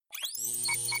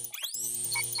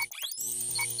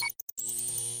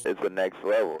It's the next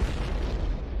level.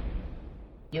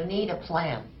 You need a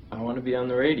plan. I want to be on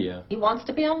the radio. He wants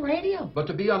to be on radio. But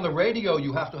to be on the radio,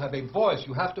 you have to have a voice.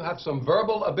 You have to have some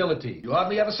verbal ability. You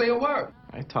hardly ever say a word.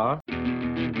 I talk.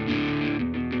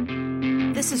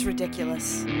 This is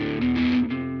ridiculous.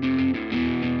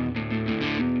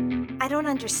 I don't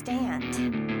understand.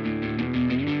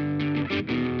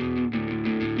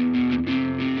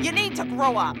 You need to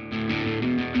grow up.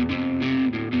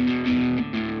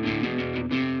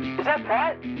 Is that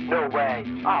Pat? No way.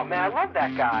 Oh, man, I love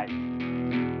that guy.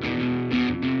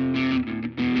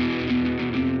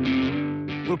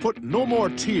 We'll put no more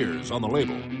tears on the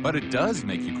label. But it does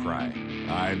make you cry.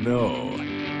 I know.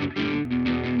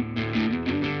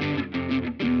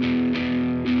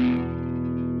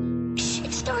 Shh,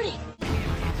 it's starting.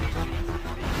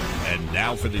 And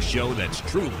now for the show that's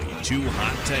truly too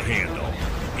hot to handle.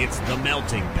 It's The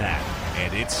Melting Pat,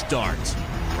 and it starts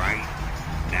right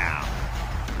now.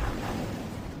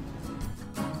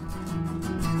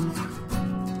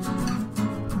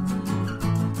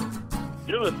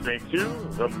 You're listening to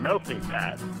The Melting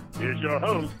Pat. Here's your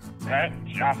host, Pat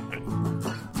Johnson.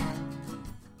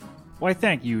 Why,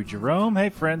 thank you, Jerome. Hey,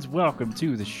 friends, welcome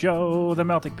to the show, The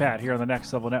Melting Pat, here on the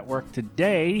Next Level Network.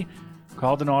 Today,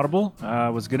 called an audible.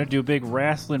 Was going to do a big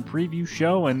wrestling preview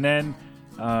show, and then,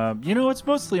 it's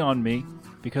mostly on me,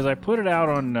 because I put it out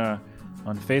on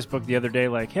Facebook the other day,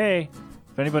 like, hey,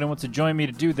 if anybody wants to join me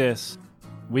to do this,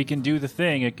 we can do the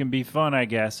thing. It can be fun, I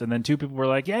guess. And then two people were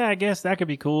like, yeah, I guess that could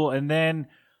be cool. And then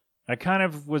I kind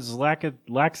of was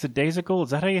lackadaisical.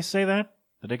 Is that how you say that?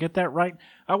 Did I get that right?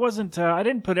 I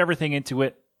didn't put everything into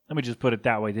it. Let me just put it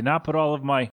that way. Did not put all of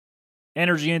my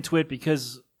energy into it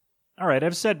because, all right,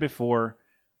 I've said before,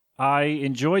 I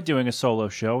enjoy doing a solo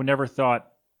show. Never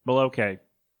thought, well, okay,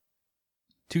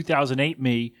 2008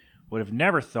 me would have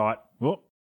never thought, well,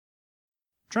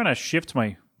 trying to shift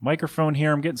my microphone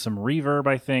here. I'm getting some reverb,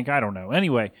 I think. I don't know.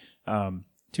 Anyway,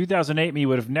 2008 me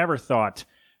would have never thought,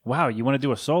 wow, you want to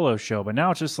do a solo show. But now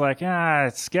it's just like,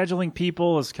 scheduling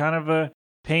people is kind of a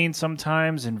pain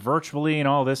sometimes, and virtually and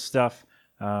all this stuff.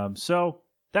 So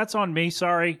that's on me.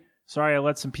 Sorry I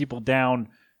let some people down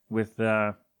with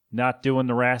not doing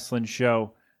the wrestling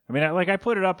show. I mean, I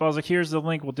put it up. I was like, here's the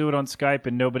link. We'll do it on Skype.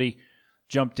 And nobody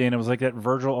jumped in. It was like that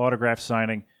Virgil autograph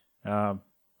signing.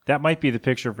 That might be the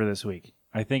picture for this week.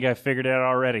 I think I figured it out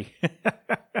already.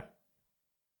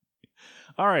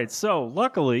 All right, so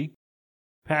luckily,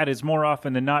 Pat is more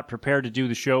often than not prepared to do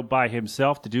the show by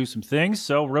himself to do some things.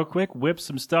 So real quick, whip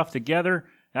some stuff together.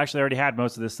 Actually, I already had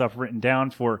most of this stuff written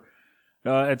down for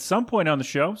at some point on the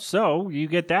show. So you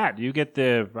get that. You get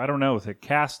the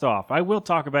cast off. I will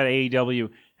talk about AEW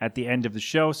at the end of the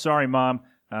show. Sorry, Mom.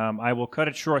 I will cut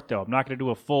it short, though. I'm not going to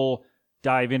do a full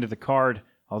dive into the card,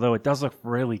 although it does look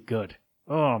really good.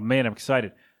 Oh, man, I'm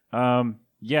excited.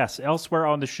 Yes, elsewhere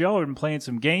on the show, I've been playing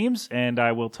some games, and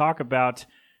I will talk about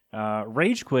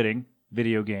rage quitting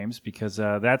video games because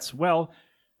it's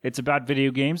about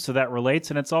video games, so that relates,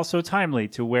 and it's also timely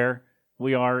to where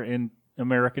we are in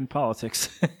American politics.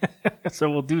 So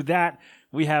we'll do that.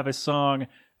 We have a song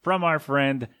from our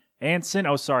friend Anson.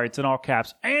 Oh, sorry, it's in all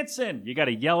caps. Anson! You got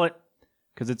to yell it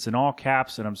because it's in all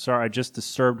caps, and I'm sorry, I just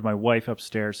disturbed my wife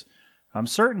upstairs. I'm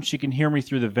certain she can hear me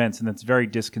through the vents, and that's very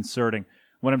disconcerting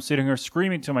when I'm sitting here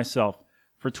screaming to myself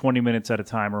for 20 minutes at a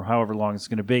time or however long it's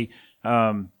going to be.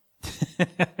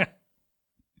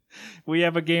 We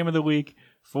have a game of the week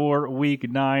for Week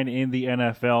 9 in the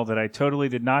NFL that I totally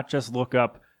did not just look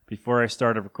up before I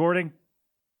started recording.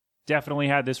 Definitely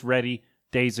had this ready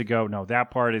days ago. No,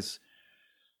 that part is,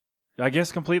 I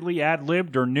guess, completely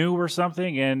ad-libbed or new or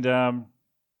something, and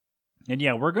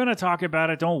yeah, we're going to talk about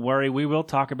it. Don't worry. We will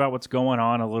talk about what's going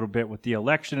on a little bit with the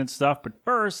election and stuff. But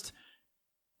first,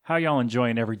 how y'all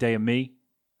enjoying every day of me?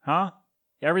 Huh?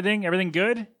 Everything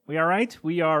good? We all right?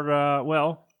 We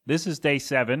are, this is day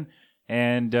 7.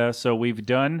 And so we've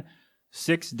done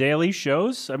 6 daily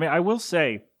shows. I mean, I will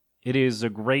say it is a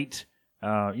great,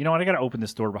 I got to open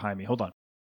this door behind me. Hold on.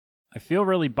 I feel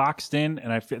really boxed in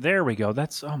and there we go.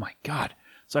 Oh my God.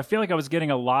 So I feel like I was getting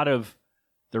a lot of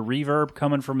the reverb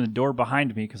coming from the door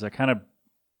behind me because I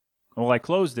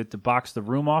closed it to box the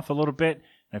room off a little bit,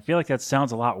 and I feel like that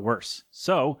sounds a lot worse.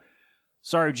 So,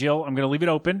 sorry, Jill, I'm going to leave it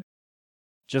open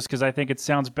just because I think it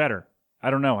sounds better. I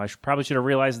don't know. I probably should have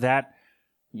realized that,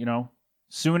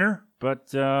 sooner, but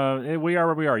we are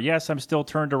where we are. Yes, I'm still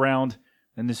turned around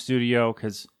in the studio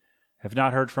because I have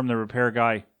not heard from the repair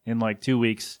guy in like 2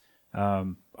 weeks. I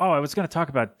was going to talk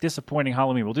about disappointing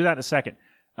Halloween. We'll do that in a second.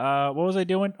 What was I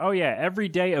doing? Oh, yeah, every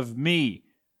day of me.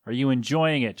 Are you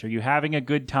enjoying it? Are you having a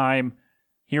good time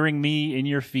hearing me in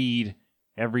your feed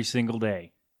every single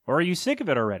day? Or are you sick of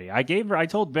it already? I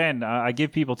told Ben I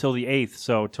give people till the 8th,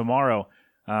 so tomorrow,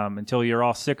 until you're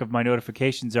all sick of my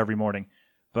notifications every morning.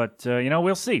 But,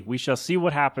 we'll see. We shall see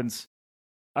what happens.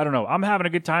 I don't know. I'm having a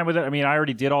good time with it. I mean, I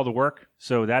already did all the work,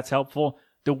 so that's helpful.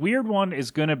 The weird one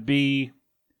is going to be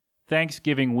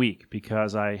Thanksgiving week,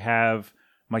 because I have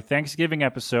my Thanksgiving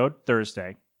episode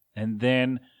Thursday, and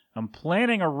then I'm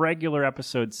planning a regular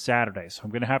episode Saturday. So I'm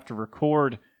going to have to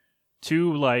record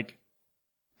 2,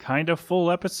 kind of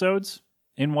full episodes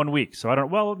in 1 week.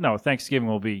 So Thanksgiving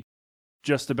will be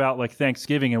just about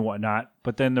Thanksgiving and whatnot.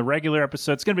 But then the regular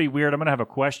episode, it's going to be weird. I'm going to have a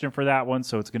question for that one.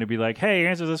 So it's going to be hey,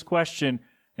 answer this question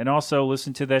and also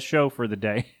listen to that show for the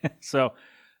day. So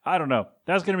I don't know.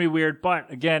 That's going to be weird.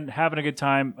 But again, having a good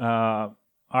time.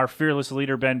 Our fearless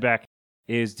leader, Ben Beck,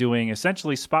 is doing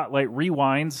essentially Spotlight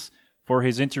Rewinds for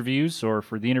his interviews, or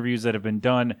for the interviews that have been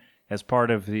done as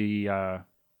part of the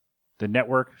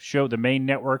network show, the main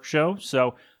network show.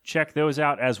 So check those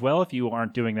out as well if you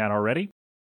aren't doing that already.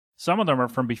 Some of them are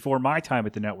from before my time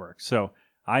at the network, so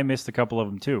I missed a couple of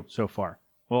them too so far.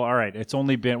 Well, all right, it's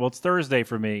Thursday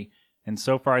for me, and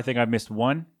so far I think I've missed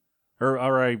one,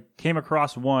 or I came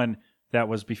across one that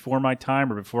was before my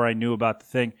time or before I knew about the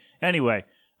thing. Anyway,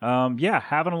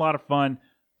 having a lot of fun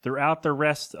throughout the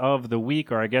rest of the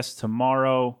week, or I guess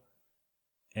tomorrow,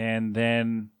 and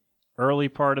then early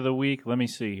part of the week. Let me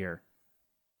see here.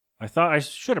 I thought I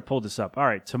should have pulled this up. All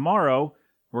right, tomorrow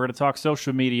we're going to talk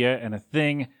social media and a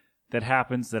thing that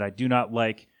happens that I do not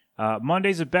like.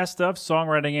 Monday's a best of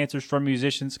songwriting answers from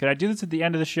musicians. Could I do this at the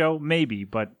end of the show? Maybe,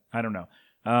 but I don't know.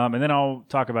 And then I'll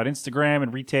talk about Instagram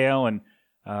and retail and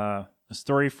a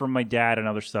story from my dad and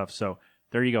other stuff. So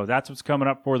there you go. That's what's coming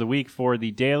up for the week for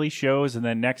the daily shows. And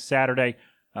then next Saturday,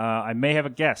 I may have a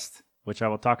guest, which I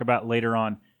will talk about later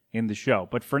on in the show.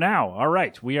 But for now, all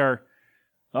right, we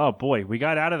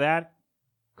got out of that,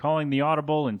 calling the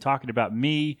audible and talking about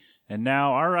me. And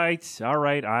now, all right,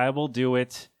 I will do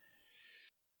it.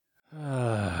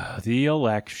 The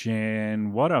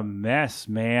election. What a mess,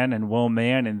 man and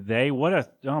woman and they.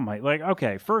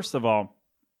 Okay, first of all,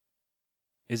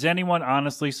 is anyone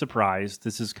honestly surprised?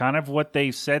 This is kind of what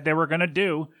they said they were going to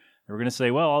do. They were going to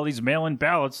say, well, all these mail-in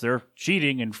ballots, they're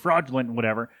cheating and fraudulent and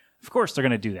whatever. Of course they're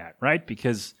going to do that, right?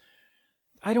 Because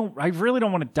I really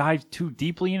don't want to dive too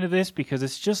deeply into this, because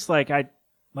it's just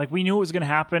we knew it was going to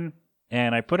happen.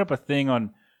 And I put up a thing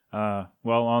on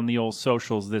the old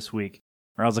socials this week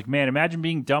where I was like, man, imagine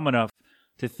being dumb enough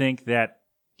to think that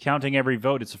counting every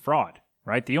vote is a fraud,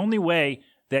 right? The only way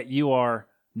that you are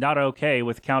not okay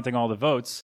with counting all the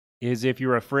votes is if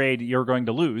you're afraid you're going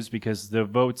to lose, because the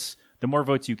more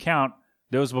votes you count,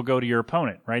 those will go to your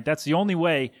opponent, right? That's the only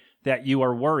way that you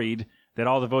are worried that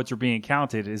all the votes are being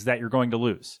counted, is that you're going to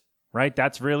lose, right?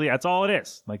 That's all it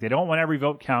is. They don't want every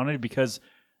vote counted because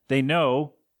they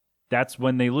know that's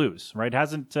when they lose, right?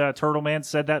 Hasn't Turtle Man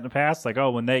said that in the past?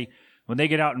 When they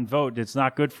get out and vote, it's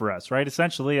not good for us, right?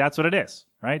 Essentially, that's what it is,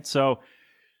 right? So,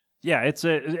 yeah,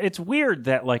 it's weird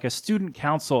that a student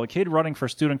council, a kid running for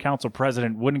student council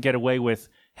president wouldn't get away with,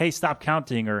 hey, stop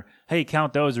counting, or hey,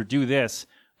 count those, or do this.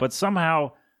 But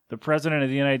somehow the president of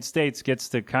the United States gets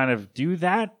to kind of do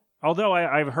that. Although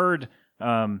I've heard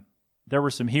there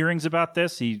were some hearings about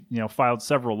this. He filed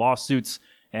several lawsuits,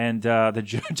 and the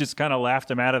judge just kind of laughed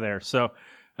him out of there. So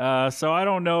I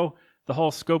don't know the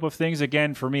whole scope of things.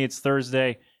 Again, for me, it's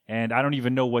Thursday, and I don't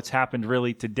even know what's happened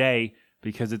really today,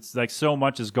 because it's so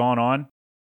much has gone on.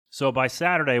 So by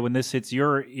Saturday, when this hits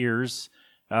your ears,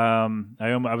 I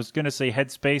was going to say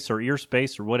headspace or ear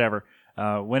space or whatever.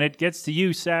 When it gets to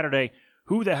you Saturday,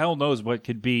 who the hell knows what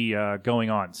could be going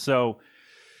on? So,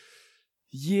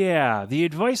 yeah, the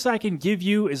advice I can give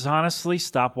you is honestly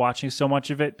stop watching so much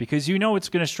of it, because it's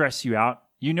going to stress you out.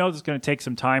 It's going to take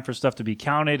some time for stuff to be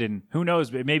counted, and who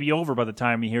knows, it may be over by the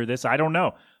time you hear this. I don't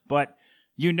know. But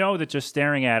that just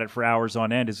staring at it for hours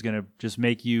on end is going to just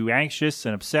make you anxious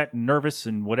and upset and nervous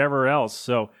and whatever else.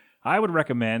 So I would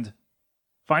recommend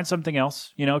find something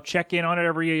else. Check in on it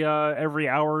every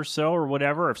hour or so or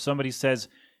whatever. If somebody says,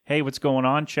 hey, what's going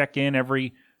on, check in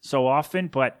every so often.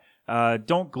 But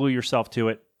don't glue yourself to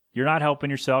it. You're not helping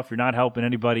yourself. You're not helping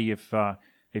anybody. If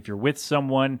you're with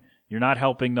someone, you're not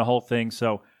helping the whole thing.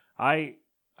 So I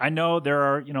know there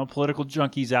are, political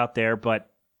junkies out there, but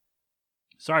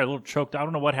sorry, a little choked. I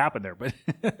don't know what happened there, but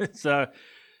it's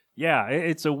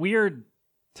a weird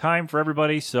time for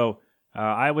everybody. So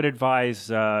I would advise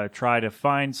try to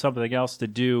find something else to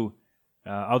do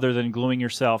other than gluing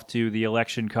yourself to the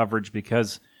election coverage,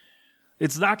 because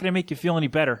it's not going to make you feel any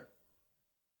better.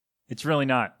 It's really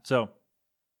not. So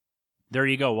there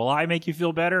you go. Will I make you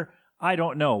feel better? I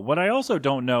don't know. What I also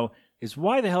don't know is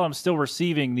why the hell I'm still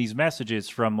receiving these messages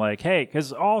from like, hey,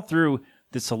 because all through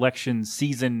this election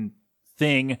season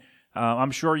thing,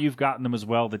 I'm sure you've gotten them as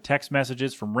well, the text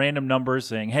messages from random numbers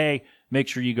saying, hey, make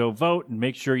sure you go vote and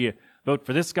make sure you vote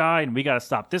for this guy and we got to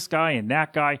stop this guy and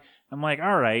that guy. I'm like,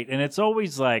 all right. And it's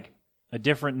always like a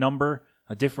different number,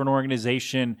 a different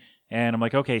organization. And I'm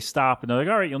like, okay, stop. And they're like,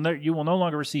 all right, you will no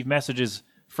longer receive messages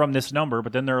from this number.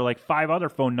 But then there are like 5 other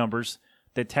phone numbers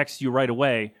that text you right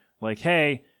away. Like,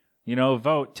 hey,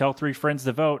 vote, tell 3 friends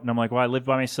to vote. And I'm like, well, I live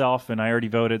by myself and I already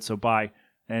voted, so bye.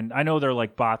 And I know they're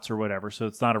like bots or whatever, so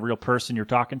it's not a real person you're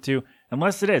talking to.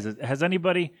 Unless it is. Has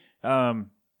anybody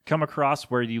come across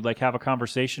where you like have a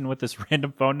conversation with this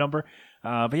random phone number?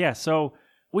 But yeah, so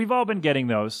we've all been getting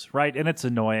those, right? And it's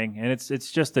annoying, and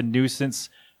it's just a nuisance.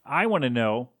 I want to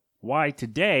know why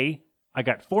today I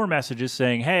got 4 messages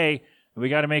saying, hey, we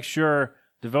got to make sure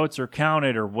the votes are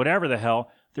counted or whatever the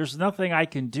hell. There's nothing I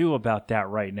can do about that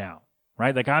right now,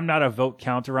 right? Like, I'm not a vote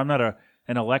counter. I'm not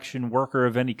an election worker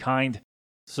of any kind.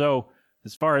 So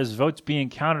as far as votes being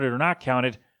counted or not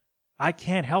counted, I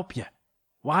can't help you.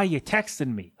 Why are you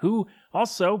texting me? Who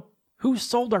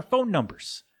sold our phone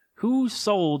numbers? Who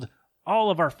sold all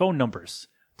of our phone numbers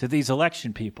to these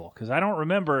election people? Because I don't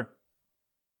remember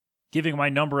giving my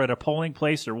number at a polling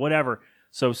place or whatever.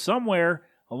 So somewhere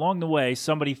along the way,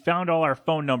 somebody found all our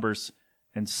phone numbers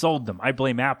and sold them. I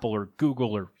blame Apple or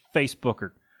Google or Facebook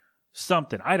or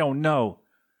something. I don't know.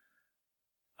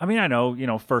 I mean, I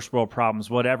know, first world problems,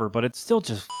 whatever, but it's still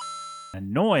just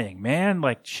annoying, man.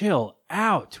 Like, chill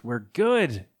out. We're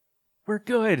good. We're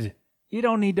good. You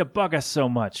don't need to bug us so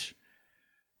much.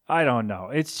 I don't know.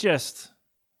 It's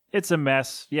a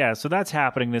mess. Yeah, so that's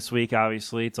happening this week,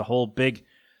 obviously. It's a whole big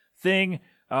thing.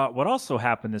 What also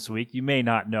happened this week, you may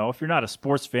not know. If you're not a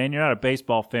sports fan, you're not a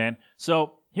baseball fan.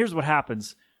 So here's what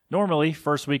happens. Normally,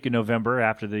 first week in November,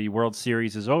 after the World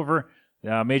Series is over,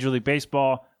 Major League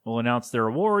Baseball will announce their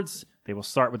awards. They will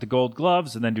start with the Gold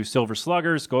Gloves and then do Silver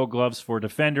Sluggers, Gold Gloves for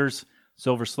defenders,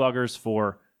 Silver Sluggers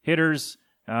for hitters.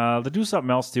 They'll do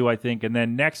something else too, I think. And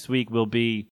then next week will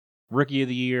be Rookie of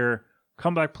the Year,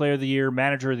 Comeback Player of the Year,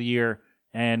 Manager of the Year,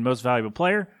 and Most Valuable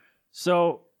Player.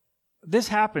 So this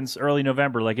happens early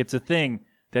November. Like, it's a thing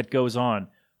that goes on.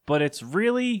 But it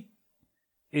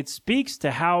speaks to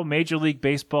how Major League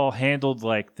Baseball handled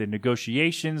like the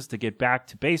negotiations to get back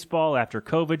to baseball after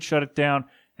COVID shut it down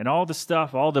and all the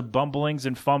stuff, all the bumblings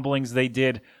and fumblings they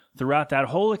did throughout that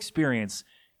whole experience.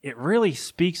 It really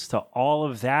speaks to all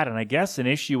of that. And I guess an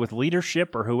issue with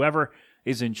leadership or whoever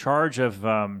is in charge of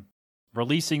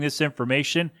releasing this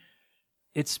information.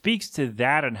 It speaks to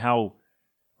that and how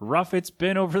rough it's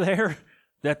been over there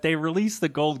that they released the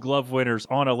Gold Glove winners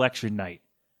on election night.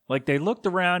 Like, they looked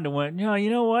around and went, you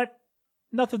know what?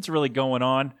 Nothing's really going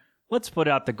on. Let's put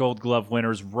out the Gold Glove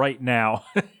winners right now.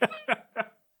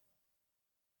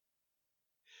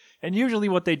 And usually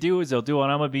what they do is they'll do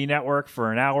on MLB Network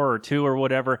for an hour or 2 or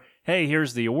whatever. Hey,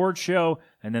 here's the award show.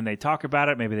 And then they talk about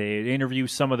it. Maybe they interview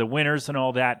some of the winners and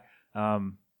all that.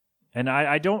 And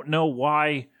I don't know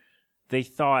why they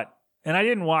thought, and I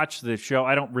didn't watch the show.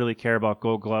 I don't really care about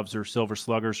Gold Gloves or Silver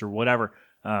Sluggers or whatever.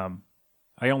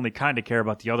 I only kind of care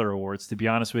about the other awards, to be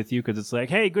honest with you, because it's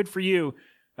like, hey, good for you.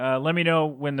 Let me know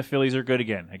when the Phillies are good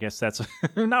again. I guess that's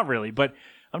not really, but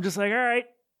I'm just like, all right.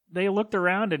 They looked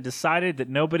around and decided that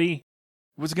nobody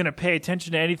was going to pay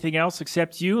attention to anything else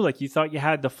except you. Like, you thought you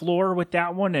had the floor with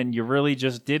that one, and you really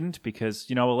just didn't because,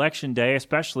 election day,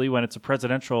 especially when it's a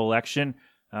presidential election.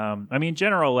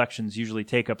 General elections usually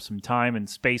take up some time and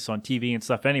space on TV and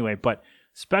stuff anyway, but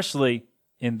especially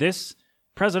in this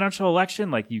presidential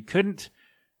election, like, you couldn't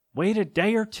wait a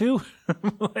day or 2.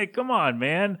 Like, come on,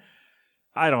 man.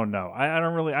 I don't know. I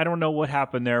don't know what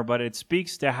happened there, but it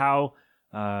speaks to how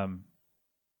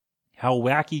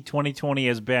wacky 2020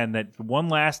 has been, that one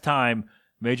last time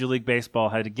Major League Baseball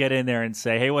had to get in there and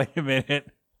say, hey, wait a minute,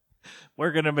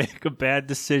 we're going to make a bad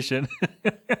decision.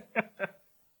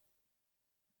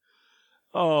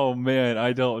 Oh, man,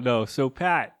 I don't know. So,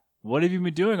 Pat, what have you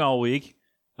been doing all week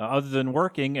other than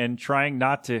working and trying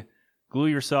not to glue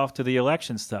yourself to the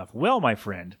election stuff? Well, my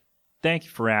friend, thank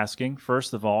you for asking.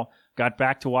 First of all, got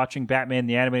back to watching Batman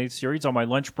the Animated Series on my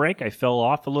lunch break. I fell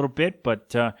off a little bit,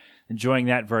 but enjoying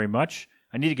that very much.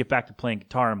 I need to get back to playing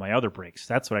guitar on my other breaks.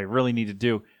 That's what I really need to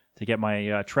do to get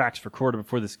my tracks recorded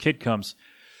before this kid comes.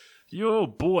 Oh,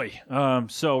 boy.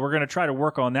 So we're going to try to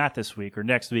work on that this week, or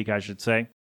next week, I should say,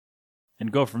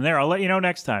 and go from there. I'll let you know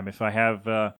next time if I have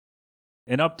an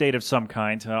update of some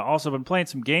kind. Also been playing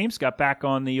some games. Got back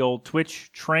on the old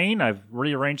Twitch train. I've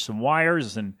rearranged some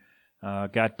wires and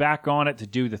got back on it to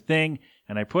do the thing.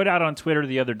 And I put out on Twitter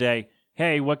the other day,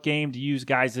 hey, what game do you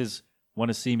guys' want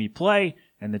to see me play.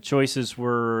 And the choices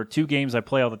were 2 games I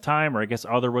play all the time, or I guess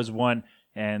Other was one,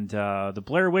 and the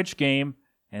Blair Witch game,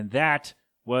 and that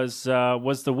was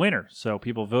the winner. So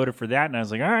people voted for that, and I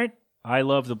was like, all right, I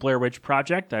love the Blair Witch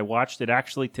Project. I watched it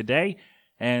actually today,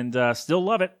 and still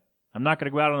love it. I'm not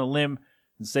going to go out on a limb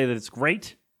and say that it's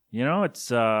great. You know,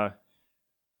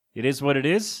 it is what it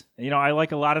is. You know, I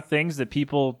like a lot of things that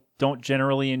people don't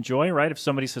generally enjoy, right? If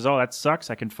somebody says, oh, that sucks,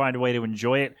 I can find a way to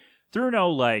enjoy it through no,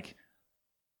 like,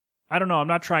 I don't know, I'm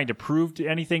not trying to prove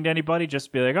anything to anybody,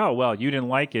 just be like, oh, well, you didn't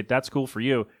like it, that's cool for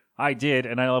you. I did,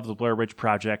 and I love the Blair Witch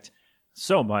Project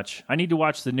so much. I need to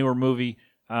watch the newer movie.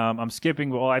 I'm skipping,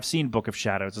 well, I've seen Book of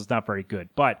Shadows, it's not very good,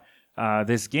 but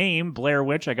this game, Blair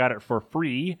Witch, I got it for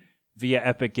free via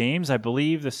Epic Games. I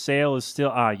believe the sale is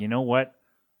still, you know what?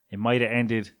 It might have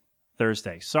ended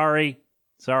Thursday. Sorry,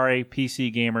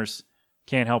 PC gamers.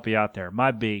 Can't help you out there.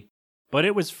 My B. But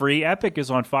it was free. Epic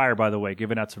is on fire, by the way,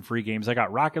 giving out some free games. I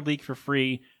got Rocket League for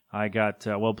free. I got,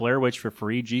 Blair Witch for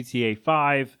free, GTA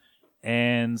 5,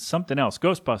 and something else.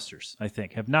 Ghostbusters, I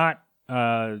think. Have not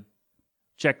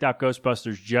checked out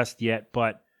Ghostbusters just yet,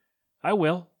 but I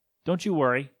will. Don't you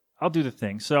worry. I'll do the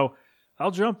thing. So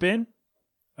I'll jump in.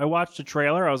 I watched the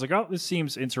trailer. I was like, oh, this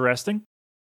seems interesting.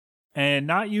 And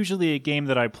not usually a game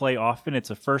that I play often. It's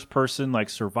a first-person, like,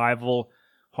 survival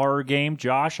horror game.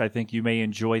 Josh, I think you may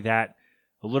enjoy that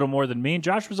a little more than me. And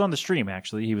Josh was on the stream,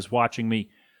 actually. He was watching me,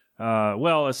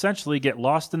 essentially get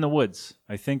lost in the woods.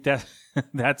 I think that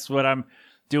that's what I'm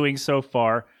doing so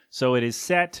far. So it is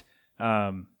set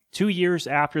 2 years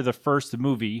after the first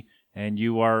movie, and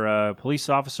you are a police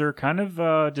officer kind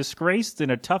of disgraced in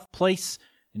a tough place,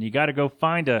 and you got to go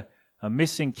find a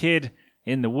missing kid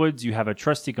in the woods. You have a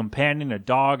trusty companion, a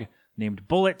dog named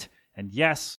Bullet. And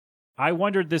yes, I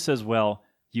wondered this as well.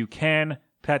 You can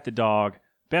pet the dog.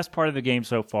 Best part of the game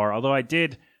so far. Although I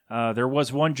did, there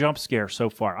was one jump scare so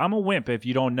far. I'm a wimp if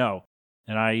you don't know.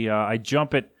 And I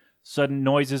jump at sudden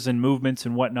noises and movements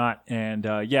and whatnot. And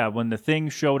when the thing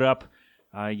showed up,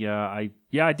 I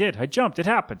did. I jumped. It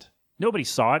happened. Nobody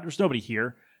saw it. There's nobody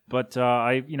here. But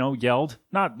I yelled.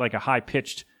 Not like a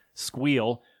high-pitched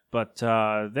squeal. But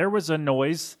there was a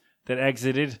noise that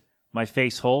exited my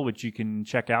face hole, which you can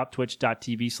check out,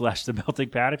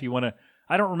 twitch.tv/themeltingpat if you want to.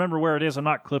 I don't remember where it is. I'm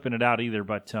not clipping it out either.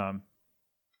 But, I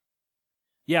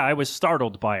was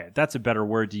startled by it. That's a better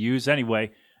word to use.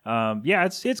 Anyway,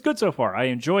 it's good so far. I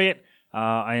enjoy it.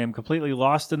 I am completely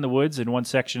lost in the woods in one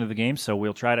section of the game, so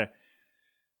we'll try to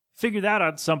figure that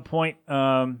out at some point.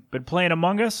 Been playing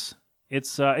Among Us.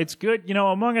 It's good. You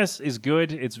know, Among Us is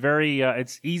good. It's very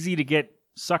it's easy to get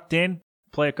sucked in,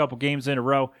 play a couple games in a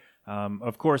row.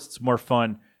 Of course, it's more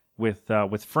fun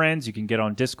with friends. You can get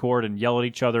on Discord and yell at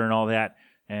each other and all that.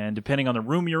 And depending on the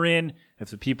room you're in, if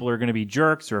the people are going to be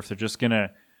jerks or if they're just going to,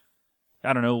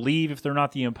 I don't know, leave if they're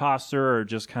not the imposter or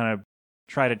just kind of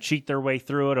try to cheat their way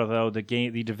through it. Although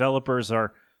the developers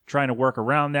are trying to work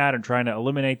around that and trying to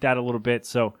eliminate that a little bit.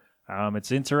 So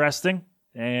it's interesting.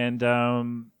 And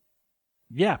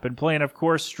been playing, of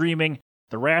course, streaming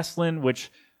the Wrestling,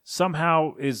 which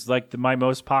somehow is like my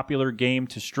most popular game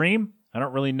to stream. I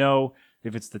don't really know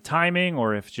if it's the timing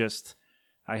or if just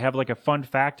I have like a fun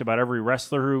fact about every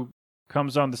wrestler who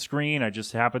comes on the screen. I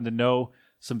just happen to know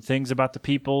some things about the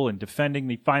people and defending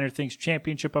the Finer Things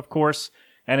Championship, of course.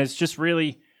 And it's just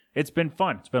really, it's been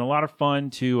fun. It's been a lot of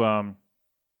fun to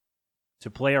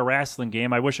play a wrestling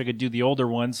game. I wish I could do the older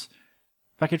ones.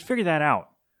 If I could figure that out,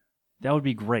 that would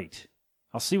be great.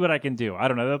 I'll see what I can do. I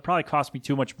don't know. That'll probably cost me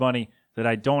too much money that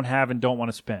I don't have and don't want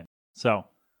to spend. So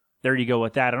there you go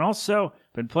with that. And also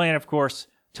been playing, of course,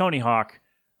 Tony Hawk.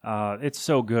 It's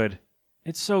so good.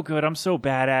 It's so good. I'm so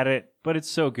bad at it, but it's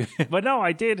so good. But no,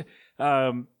 I did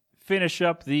finish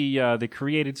up the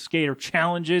Created Skater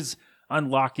challenges,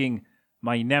 unlocking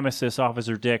my nemesis,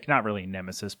 Officer Dick. Not really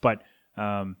nemesis, but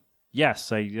yes,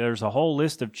 there's a whole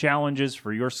list of challenges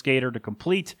for your skater to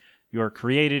complete, your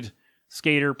created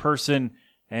skater person,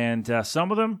 and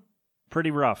some of them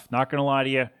pretty rough. Not going to lie to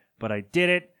you, but I did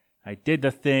it. I did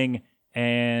the thing,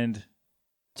 and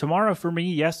tomorrow for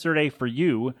me, yesterday for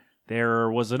you,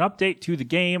 there was an update to the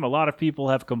game. A lot of people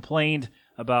have complained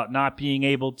about not being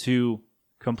able to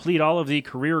complete all of the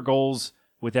career goals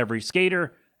with every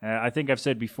skater. I think I've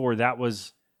said before that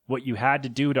was what you had to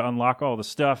do to unlock all the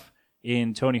stuff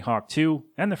in Tony Hawk 2,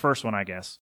 and the first one, I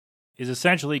guess, is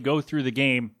essentially go through the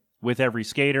game with every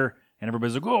skater, and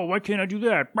everybody's like, oh, why can't I do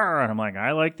that? And I'm like,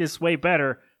 I like this way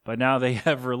better, but now they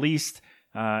have released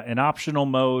an optional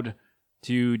mode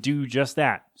to do just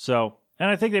that. So, and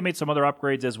I think they made some other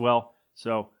upgrades as well.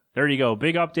 So there you go.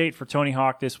 Big update for Tony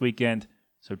Hawk this weekend.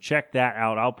 So check that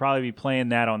out. I'll probably be playing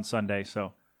that on Sunday.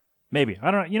 So maybe.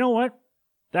 I don't know. You know what?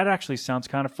 that actually sounds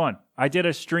kind of fun. I did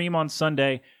a stream on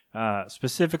Sunday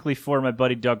specifically for my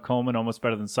buddy Doug Coleman, Almost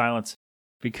Better Than Silence,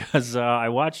 because I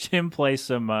watched him play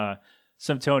some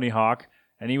Tony Hawk,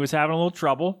 and he was having a little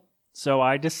trouble. So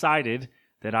I decided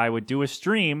that I would do a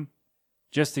stream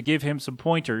just to give him some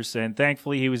pointers, and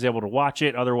thankfully he was able to watch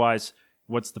it. Otherwise,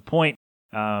 what's the point?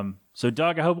 So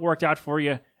Doug, I hope it worked out for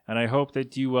you, and I hope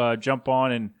that you jump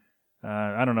on and,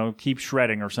 I don't know, keep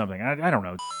shredding or something. I don't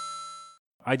know.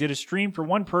 I did a stream for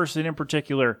one person in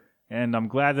particular, and I'm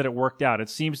glad that it worked out. It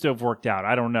seems to have worked out.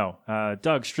 I don't know.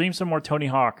 Doug, stream some more Tony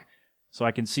Hawk so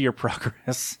I can see your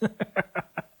progress.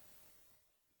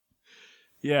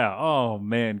 Yeah, oh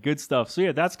man, good stuff. So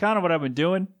yeah, that's kind of what I've been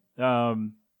doing.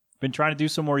 Been trying to do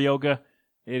some more yoga.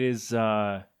 It is,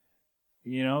 the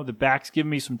back's giving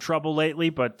me some trouble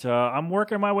lately, but I'm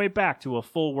working my way back to a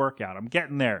full workout. I'm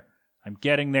getting there.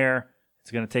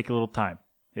 It's going to take a little time.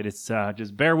 It is,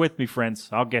 just bear with me, friends.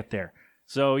 I'll get there.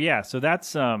 So yeah, so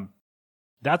that's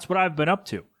what I've been up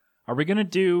to. Are we going to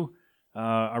do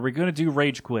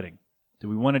rage quitting? Do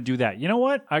we want to do that? You know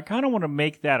what? I kind of want to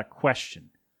make that a question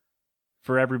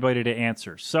for everybody to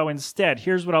answer. So instead,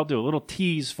 here's what I'll do. A little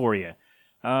tease for you.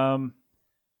 I'm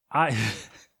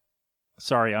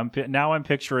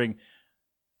picturing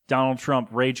Donald Trump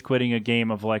rage quitting a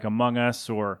game of like Among Us,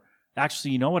 or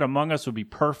actually, you know what? Among Us would be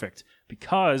perfect,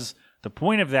 because the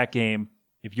point of that game,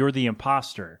 if you're the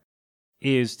imposter,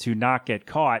 is to not get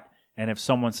caught. And if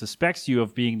someone suspects you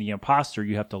of being the imposter,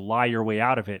 you have to lie your way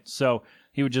out of it. So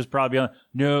he would just probably be on,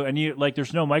 no, and you, like,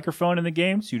 there's no microphone in the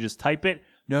game, so you just type it.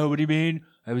 No, what do you mean?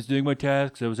 I was doing my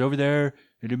tasks. I was over there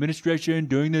in administration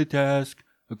doing the task.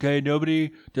 Okay,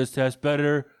 nobody does tasks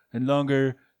better and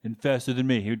longer and faster than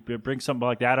me. He would bring something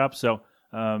like that up. So,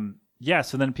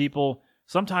 yes, and then people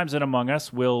sometimes in Among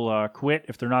Us will quit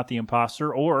if they're not the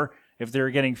imposter, or if they're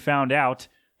getting found out,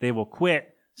 they will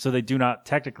quit so they do not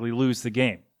technically lose the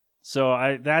game.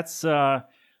 So that's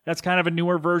kind of a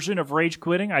newer version of rage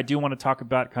quitting. I do want to talk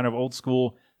about kind of old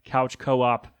school couch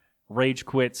co-op rage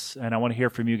quits, and I want to hear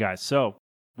from you guys. So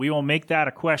we will make that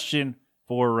a question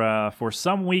for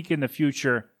some week in the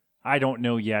future. I don't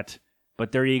know yet,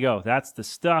 but there you go. That's the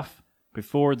stuff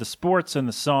before the sports and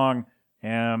the song.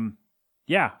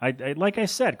 Yeah, I like I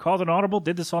said, called an audible,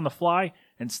 did this on the fly,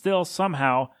 and still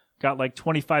somehow got like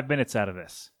 25 minutes out of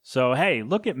this. So hey,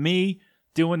 look at me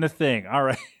doing the thing. All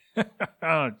right.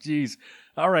 Oh, geez.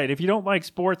 All right. If you don't like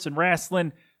sports and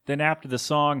wrestling, then after the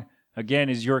song, again,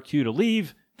 is your cue to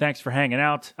leave. Thanks for hanging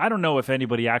out. I don't know if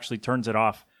anybody actually turns it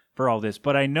off for all this,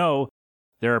 but I know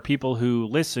there are people who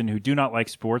listen who do not like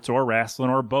sports or wrestling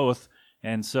or both.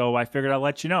 And so I figured I'd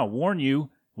let you know, warn you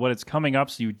what is coming up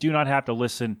so you do not have to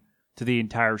listen to the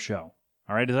entire show.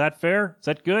 All right. Is that fair? Is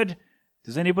that good?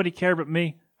 Does anybody care but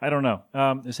me? I don't know.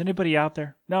 Is anybody out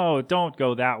there? No, don't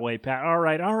go that way, Pat. All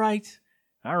right.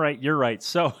 You're right.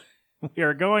 So we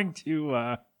are going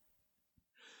to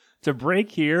break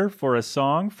here for a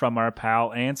song from our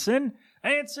pal Anson.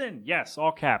 Anson, yes,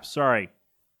 all caps. Sorry.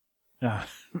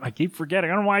 I keep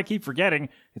forgetting. I don't know why I keep forgetting.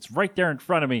 It's right there in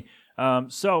front of me.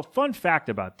 So fun fact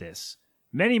about this.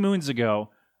 Many moons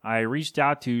ago, I reached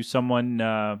out to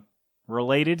someone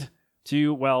related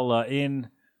to,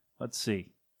 let's see.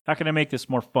 How can I make this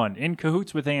more fun? In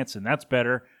cahoots with Anson. That's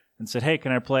better. And said, hey,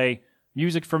 can I play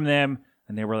music from them?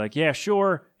 And they were like, yeah,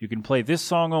 sure. You can play this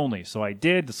song only. So I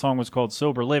did. The song was called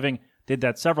Sober Living. Did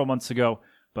that several months ago.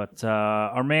 But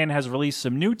our man has released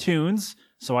some new tunes.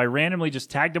 So I randomly just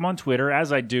tagged him on Twitter,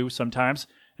 as I do sometimes,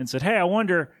 and said, hey, I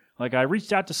wonder, like, I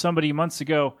reached out to somebody months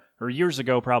ago, or years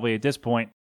ago probably at this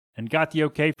point, and got the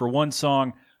okay for one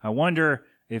song. I wonder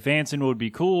if Anson would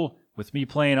be cool with me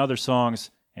playing other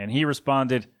songs. And he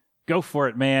responded, go for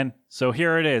it, man. So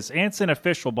here it is. Anson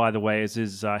Official, by the way, is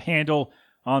his handle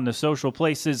on the social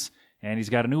places. And he's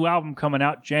got a new album coming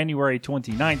out January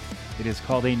 29th. It is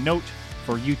called A Note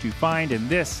for You to Find. And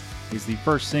this is the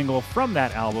first single from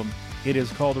that album. It is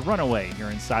called Runaway.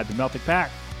 You're inside the Melting Pack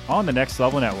on the Next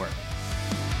Level Network.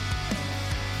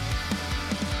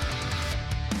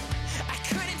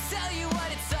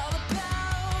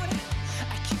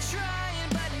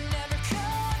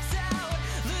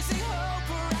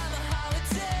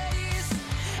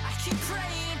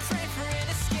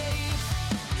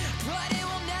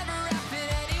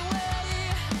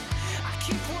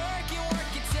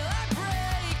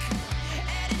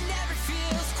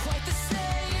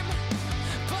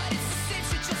 But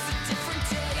it's just a different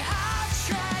day. I've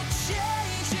tried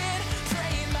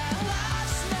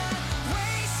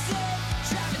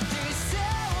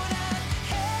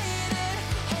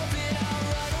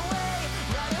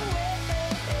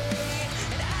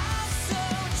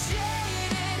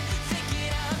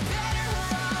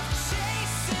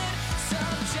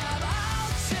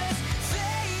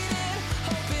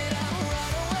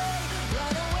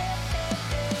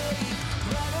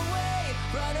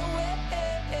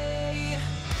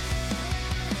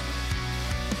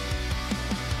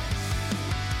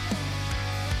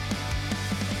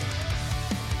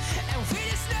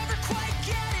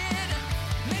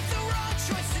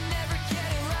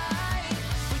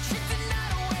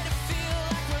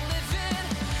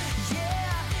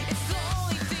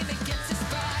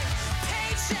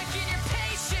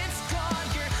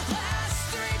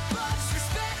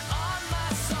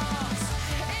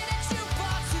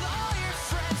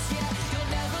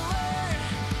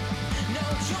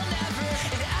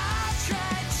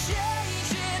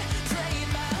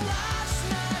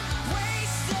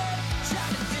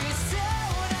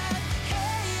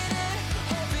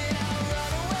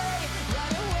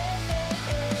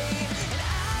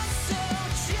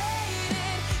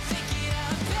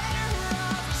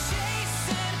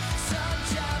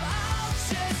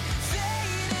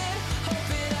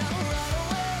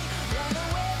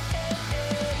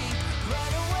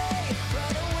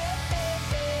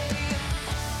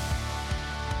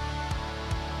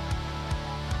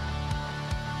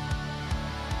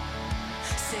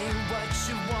say what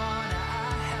you wanna.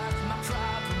 I have my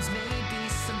problems. Maybe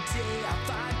someday I'll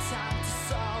find time to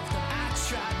solve them. I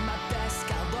tried my best,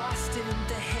 got lost in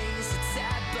the haze. It's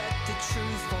sad, but the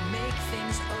truth will make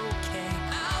things okay.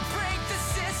 I'll break the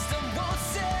system, won't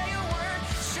say a word.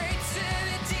 Straight to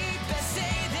the deep end,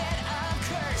 say that I'm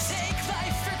cursed. Take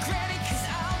life for granted, 'cause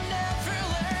I'll never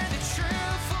learn. The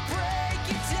truth will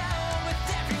break it down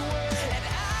with every word. And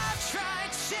I've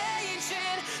tried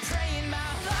changing, praying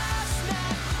my life's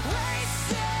not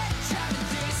wasted. Driving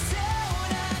through this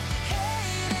town I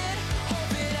hate it,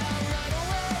 hoping I'll run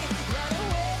away.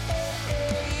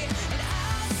 And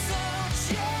I'm so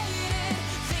jaded,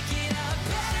 thinking I'm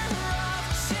better off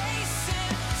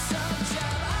chasing some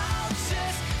job. I'll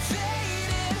just fade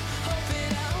it,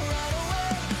 hoping I'll run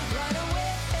away. Run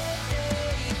away.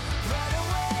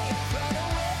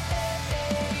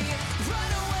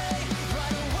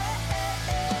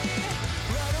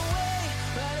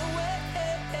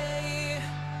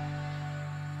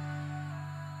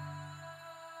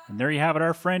 And there you have it,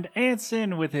 our friend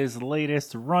Anson with his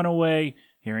latest Runaway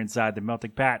here inside the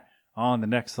Melting Pat on the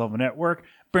Next Level Network.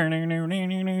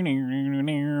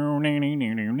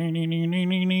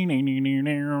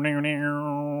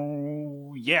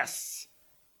 Yes!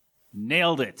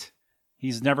 Nailed it.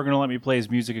 He's never going to let me play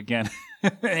his music again.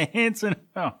 Anson,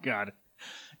 oh God.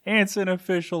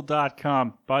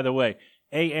 AnsonOfficial.com. By the way,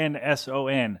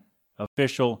 ANSON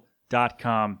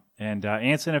official.com. And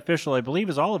Anson Official, I believe,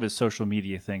 is all of his social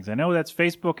media things. I know that's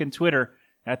Facebook and Twitter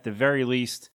at the very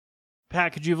least.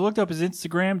 Pat, could you have looked up his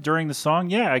Instagram during the song?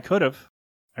 Yeah, I could have.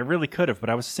 I really could have, but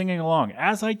I was singing along,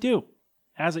 as I do.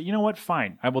 You know what?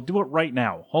 Fine. I will do it right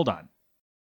now. Hold on.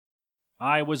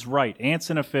 I was right.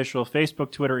 Anson Official,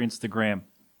 Facebook, Twitter, Instagram,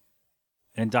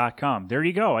 and .com. There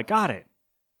you go. I got it.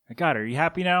 Are you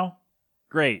happy now?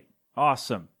 Great.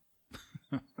 Awesome.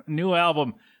 New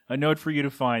album, A Note for You to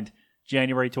Find,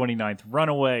 January 29th.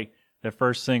 Runaway, the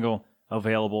first single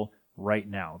available right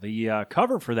now. The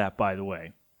cover for that, by the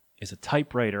way, is a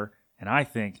typewriter, and I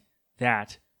think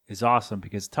that is awesome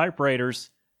because typewriters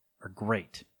are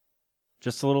great.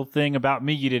 Just a little thing about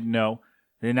me you didn't know,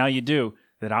 and now you do,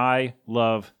 that I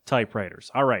love typewriters.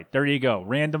 All right, there you go.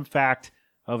 Random fact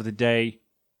of the day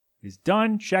is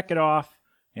done. Check it off.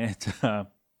 And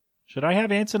should I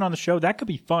have Anson on the show? That could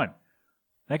be fun.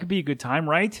 That could be a good time,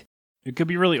 right? It could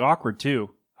be really awkward, too.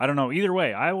 I don't know. Either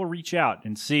way, I will reach out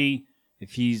and see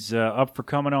if he's up for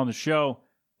coming on the show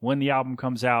when the album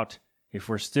comes out, if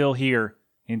we're still here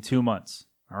in 2 months.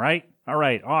 All right? All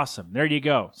right. Awesome. There you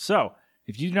go. So,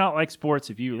 if you do not like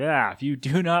sports, if you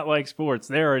do not like sports,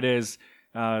 there it is.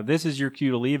 This is your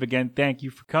cue to leave. Again, thank you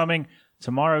for coming.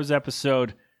 Tomorrow's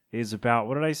episode is about,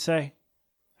 what did I say?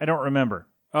 I don't remember.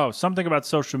 Oh, something about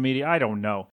social media. I don't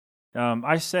know.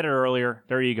 I said it earlier.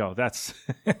 There you go. That's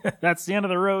that's the end of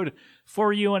the road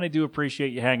for you, and I do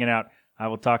appreciate you hanging out. I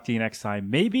will talk to you next time,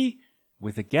 maybe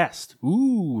with a guest.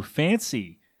 Ooh,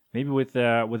 fancy. Maybe with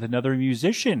another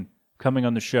musician coming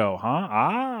on the show,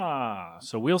 huh?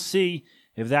 So we'll see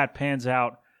if that pans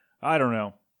out. I don't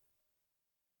know.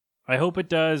 I hope it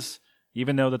does,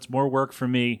 even though that's more work for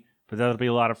me, but that'll be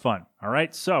a lot of fun. All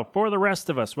right, so for the rest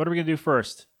of us, what are we going to do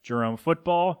first? Jerome,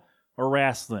 football or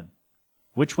wrestling?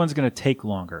 Which one's going to take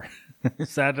longer?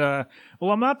 Is that,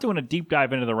 well, I'm not doing a deep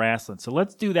dive into the wrestling, so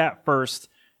let's do that first.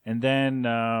 And then,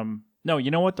 no,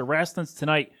 you know what? The wrestling's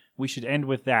tonight. We should end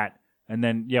with that. And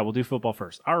then, yeah, we'll do football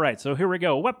first. All right, so here we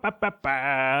go. The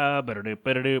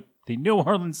New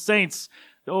Orleans Saints.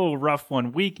 Oh, rough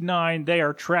one. Week 9, they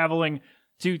are traveling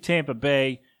to Tampa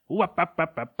Bay.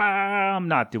 I'm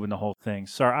not doing the whole thing.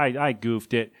 Sorry, I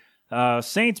goofed it.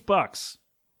 Saints-Bucks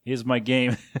is my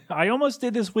game. I almost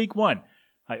did this week 1.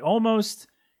 I almost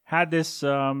had this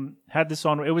on.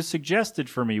 It was suggested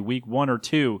for me week 1 or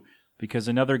 2 because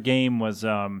another game was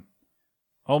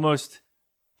almost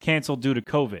canceled due to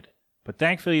COVID. But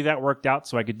thankfully that worked out,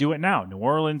 so I could do it now. New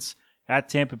Orleans at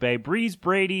Tampa Bay. Breeze,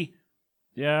 Brady.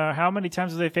 Yeah, how many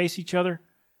times do they face each other?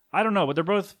 I don't know, but they're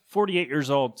both 48 years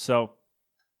old, so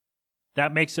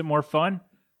that makes it more fun,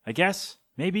 I guess.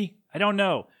 Maybe. I don't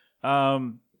know.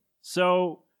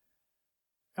 So,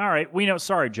 all right, we know,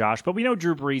 sorry, Josh, but we know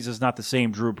Drew Brees is not the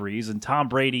same Drew Brees, and Tom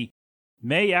Brady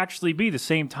may actually be the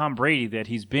same Tom Brady that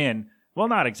he's been. Well,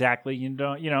 not exactly.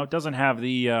 Doesn't have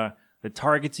the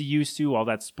targets he used to, all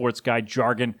that sports guy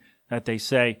jargon that they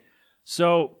say.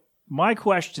 So, my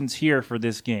questions here for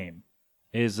this game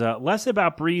is less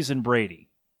about Brees and Brady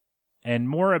and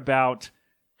more about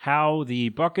how the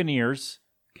Buccaneers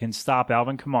can stop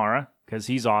Alvin Kamara, because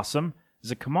he's awesome.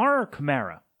 Is it Kamara or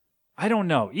Kamara? I don't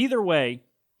know. Either way,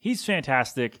 he's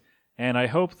fantastic, and I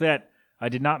hope that I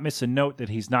did not miss a note that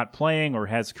he's not playing or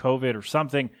has COVID or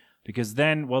something, because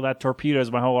then, well, that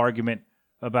torpedoes my whole argument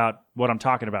about what I'm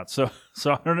talking about. So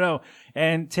I don't know.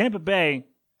 And Tampa Bay,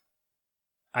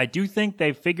 I do think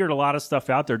they've figured a lot of stuff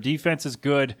out. Their defense is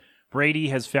good. Brady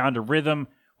has found a rhythm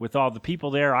with all the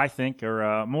people there, I think,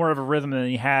 or more of a rhythm than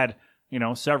he had,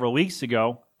 several weeks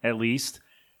ago, at least.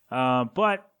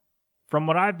 But from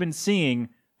what I've been seeing,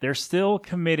 they're still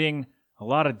committing a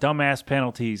lot of dumbass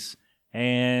penalties.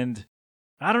 And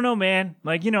I don't know, man.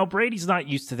 Brady's not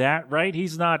used to that, right?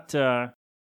 He's not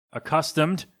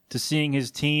accustomed to seeing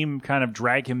his team kind of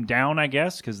drag him down, I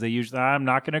guess, because they usually, I'm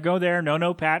not going to go there.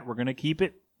 No, Pat, we're going to keep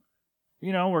it,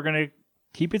 we're going to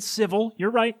keep it civil.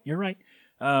 You're right.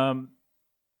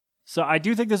 So I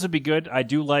do think this would be good. I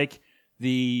do like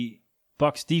the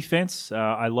Bucs defense.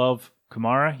 I love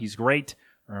Kamara. He's great,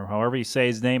 or however you say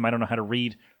his name. I don't know how to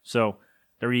read. So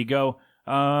there you go.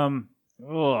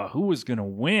 Who is going to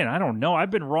win? I don't know.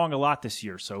 I've been wrong a lot this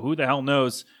year, so who the hell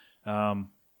knows? I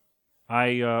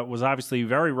was obviously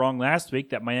very wrong last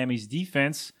week that Miami's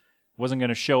defense wasn't going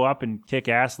to show up and kick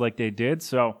ass like they did.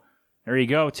 So there you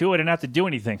go. Tua didn't have to do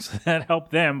anything, so that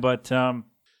helped them. But, oh,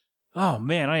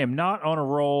 man, I am not on a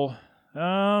roll.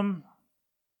 You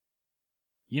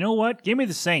know what? Give me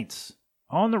the Saints.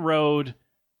 On the road,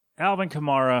 Alvin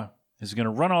Kamara is going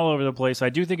to run all over the place. I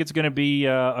do think it's going to be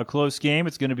a close game.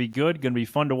 It's going to be good, going to be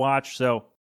fun to watch. So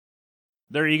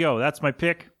there you go. That's my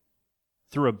pick.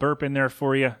 Threw a burp in there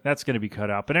for you. That's going to be cut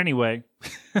out. But anyway,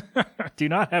 do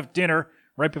not have dinner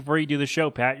right before you do the show,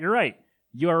 Pat. You're right.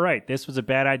 You are right. This was a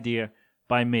bad idea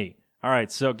by me. All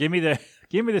right, so give me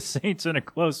the Saints in a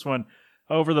close one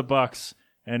over the Bucs,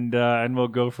 and we'll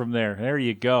go from there. There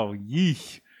you go.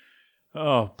 Yeesh.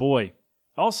 Oh boy.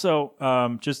 Also,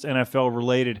 just NFL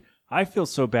related, I feel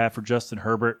so bad for Justin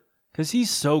Herbert because he's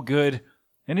so good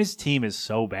and his team is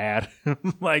so bad.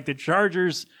 Like the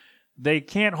Chargers, they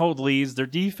can't hold leads. Their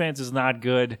defense is not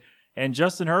good. And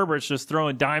Justin Herbert's just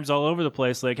throwing dimes all over the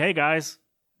place. Like, hey, guys,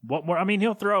 what more? I mean,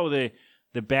 he'll throw the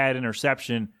bad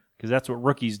interception because that's what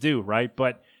rookies do, right?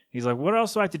 But he's like, what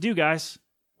else do I have to do, guys?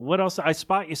 What else? I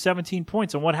spot you 17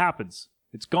 points, and what happens?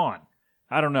 It's gone.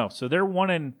 I don't know. So they're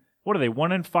 1-5,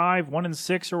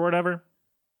 1-6, or whatever.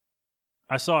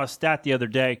 I saw a stat the other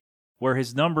day where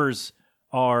his numbers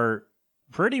are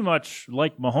pretty much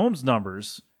like Mahomes'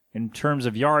 numbers in terms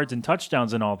of yards and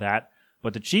touchdowns and all that.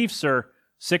 But the Chiefs are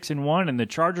 6-1, and the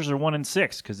Chargers are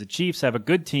 1-6 because the Chiefs have a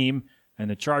good team and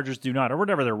the Chargers do not, or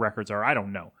whatever their records are. I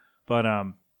don't know. But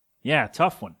yeah,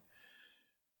 tough one.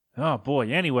 Oh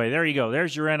boy. Anyway, there you go.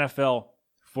 There's your NFL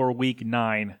for Week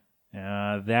 9.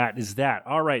 That is that.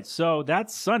 All right. So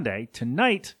that's Sunday.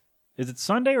 Tonight, is it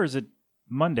Sunday or is it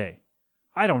Monday?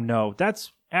 I don't know.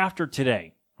 That's after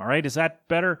today. All right. Is that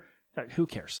better? Who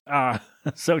cares?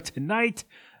 So tonight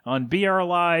on BR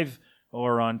Live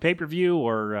or on pay-per-view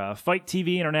or Fight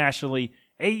TV internationally,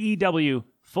 AEW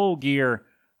Full Gear.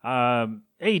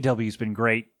 AEW's been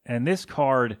great, and this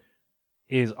card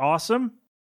is awesome.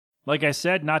 Like I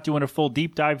said, not doing a full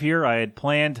deep dive here. I had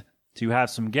planned to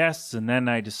have some guests, and then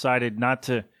I decided not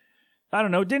to,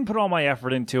 didn't put all my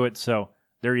effort into it, so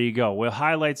there you go. We'll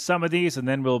highlight some of these, and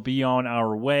then we'll be on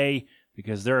our way,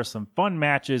 because there are some fun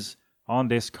matches on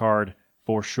this card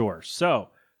for sure. So,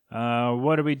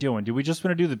 what are we doing? Do we just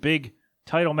want to do the big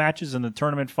title matches in the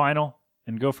tournament final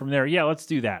and go from there? Yeah, let's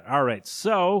do that. All right,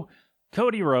 so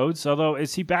Cody Rhodes, although,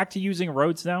 is he back to using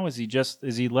Rhodes now? Is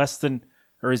he less than,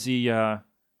 or is he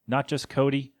not just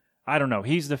Cody? I don't know.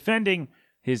 He's defending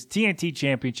his TNT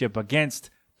championship against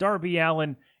Darby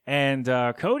Allin, and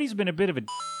Cody's been a bit of a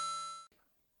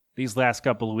these last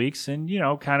couple of weeks, and,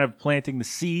 kind of planting the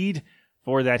seed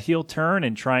for that heel turn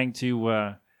and trying to,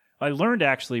 I learned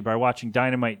actually by watching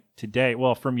Dynamite today,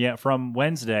 well, from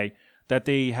Wednesday, that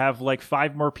they have like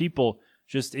 5 more people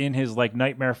just in his like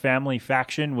Nightmare Family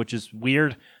faction, which is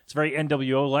weird. It's very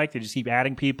NWO-like. They just keep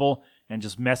adding people and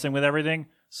just messing with everything.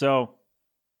 So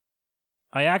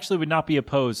I actually would not be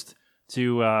opposed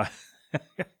to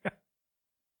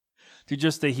to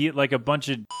just like a bunch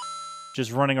of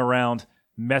just running around,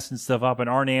 messing stuff up, and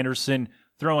Arn Anderson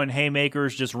throwing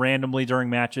haymakers just randomly during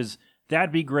matches.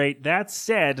 That'd be great. That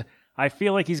said, I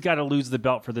feel like he's got to lose the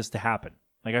belt for this to happen.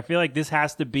 Like, I feel like this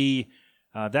has to be,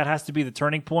 that has to be the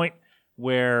turning point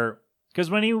where,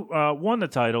 because when he won the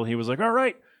title, he was like, all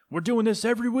right, we're doing this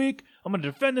every week. I'm going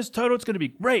to defend this title. It's going to be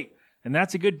great. And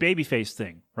that's a good babyface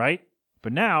thing, right?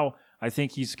 But now I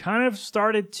think he's kind of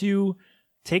started to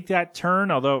take that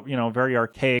turn, although, very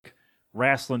archaic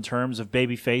wrestling terms of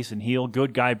babyface and heel,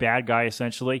 good guy, bad guy,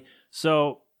 essentially.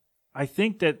 So I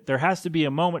think that there has to be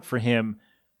a moment for him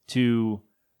to,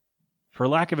 for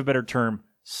lack of a better term,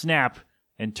 snap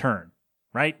and turn.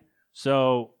 right?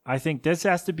 So I think this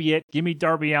has to be it. Give me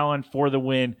Darby Allin for the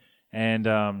win. And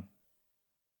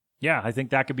yeah, I think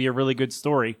that could be a really good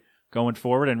story going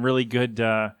forward, and really good,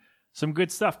 some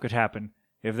good stuff could happen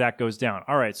if that goes down.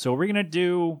 All right, so we're going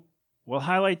to we'll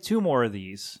highlight 2 more of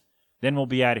these, then we'll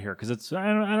be out of here because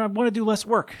I want to do less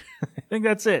work. I think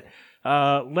that's it.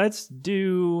 Let's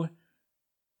do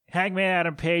Hangman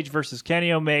Adam Page versus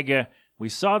Kenny Omega. We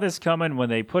saw this coming when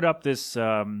they put up this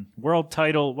world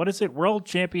title. What is it? World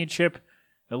Championship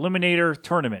Eliminator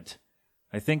Tournament.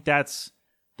 I think that's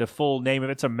the full name of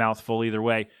it. It's a mouthful either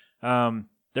way.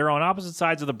 They're on opposite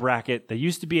sides of the bracket. They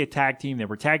used to be a tag team. They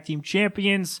were tag team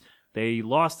champions. They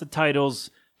lost the titles.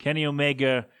 Kenny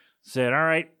Omega said, all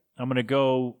right, I'm going to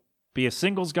go be a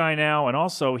singles guy now. And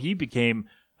also he became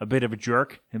a bit of a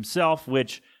jerk himself,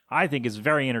 which I think is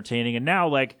very entertaining. And now,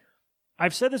 like,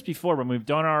 I've said this before when we've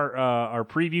done our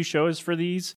preview shows for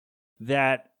these,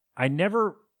 that I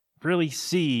never really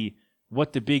see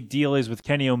what the big deal is with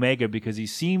Kenny Omega, because he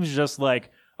seems just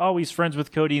like, oh, he's friends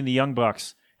with Cody and the Young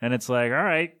Bucks. And it's like, all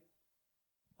right,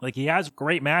 like, he has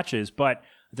great matches, but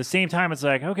at the same time, it's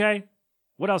like, okay,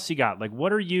 what else you got? Like,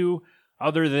 what are you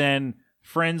other than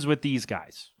friends with these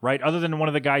guys, right? Other than one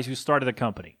of the guys who started the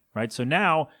company, right? So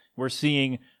now we're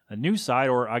seeing a new side,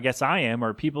 or I guess I am,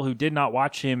 or people who did not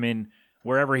watch him in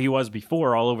wherever he was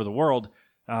before all over the world,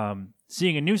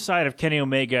 seeing a new side of Kenny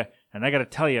Omega. And I got to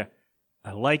tell you,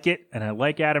 I like it, and I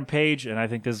like Adam Page, and I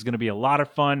think this is going to be a lot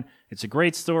of fun. It's a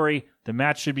great story. The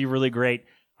match should be really great.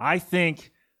 I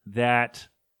think that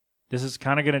this is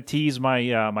kind of going to tease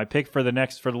my my pick for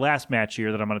the last match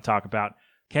here that I'm going to talk about.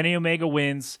 Kenny Omega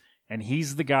wins, and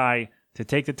he's the guy to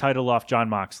take the title off Jon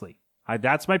Moxley.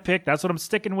 That's my pick. That's what I'm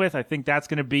sticking with. I think that's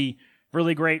going to be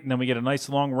really great, and then we get a nice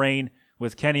long reign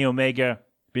with Kenny Omega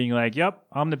being like, yep,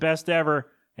 I'm the best ever,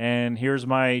 and here's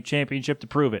my championship to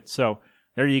prove it. So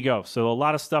there you go. So a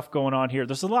lot of stuff going on here.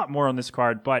 There's a lot more on this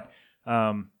card, but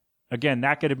again,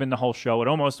 that could have been the whole show. It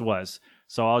almost was.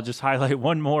 So I'll just highlight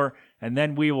one more, and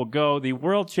then we will go. The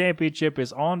World Championship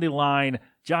is on the line.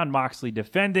 Jon Moxley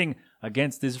defending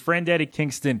against his friend Eddie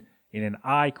Kingston in an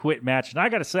I Quit match. And I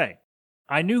got to say,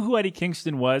 I knew who Eddie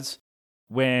Kingston was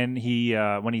when he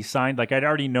signed. Like, I'd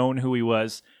already known who he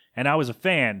was, and I was a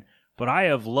fan, but I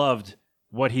have loved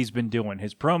what he's been doing.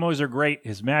 His promos are great.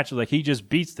 His matches, like, he just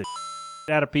beats the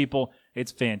out of people.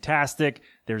 It's fantastic.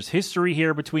 There's history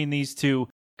here between these two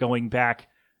going back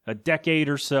a decade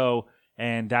or so,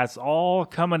 and that's all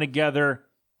coming together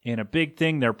in a big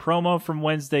thing. Their promo from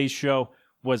Wednesday's show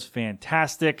was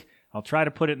fantastic. I'll try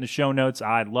to put it in the show notes.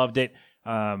 I loved it.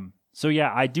 So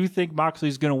yeah, I do think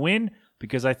Moxley's going to win,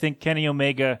 because I think Kenny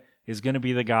Omega is going to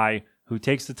be the guy who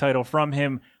takes the title from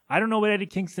him. I don't know what Eddie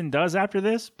Kingston does after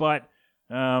this, but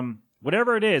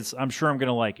whatever it is, I'm sure I'm going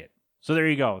to like it. So there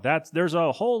you go. There's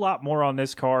a whole lot more on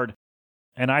this card,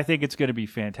 and I think it's going to be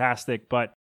fantastic.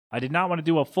 But I did not want to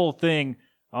do a full thing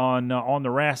on the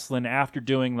wrestling after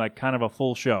doing like kind of a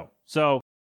full show. So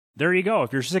there you go.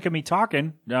 If you're sick of me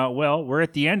talking, well, we're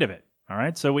at the end of it. All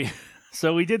right. So we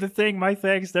did the thing. My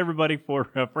thanks to everybody for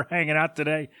hanging out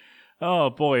today.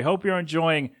 Oh boy, hope you're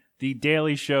enjoying the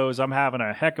daily shows. I'm having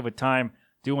a heck of a time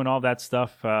doing all that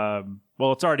stuff.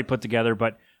 Well, it's already put together,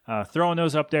 but throwing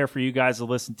those up there for you guys to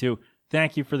listen to.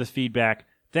 Thank you for the feedback.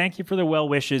 Thank you for the well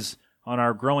wishes on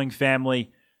our growing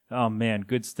family. Oh man,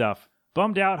 good stuff.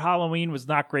 Bummed out Halloween was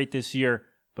not great this year,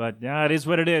 but it is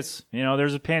what it is. You know,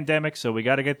 there's a pandemic, so we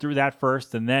got to get through that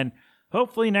first, and then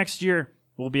hopefully next year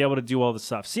we'll be able to do all the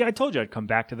stuff. See, I told you I'd come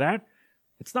back to that.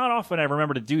 It's not often I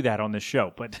remember to do that on this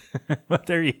show, but but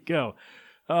there you go.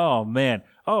 Oh man.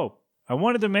 Oh, I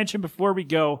wanted to mention before we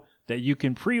go that you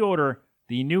can pre-order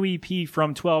the new EP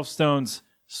from 12 Stones,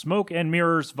 Smoke and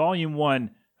Mirrors Volume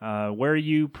 1, where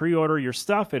you pre-order your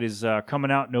stuff. It is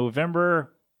coming out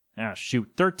November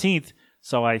 13th.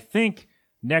 So I think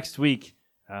next week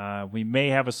we may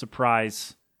have a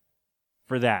surprise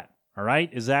for that. All right?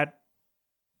 Is that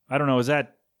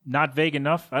not vague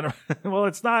enough? Well,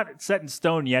 it's not set in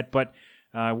stone yet, but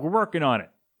we're working on it.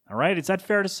 All right? Is that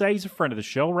fair to say? He's a friend of the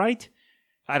show, right?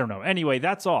 I don't know. Anyway,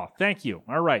 that's all. Thank you.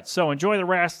 All right. So enjoy the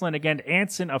wrestling. Again,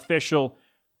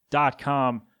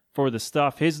 AnsonOfficial.com for the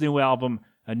stuff. His new album,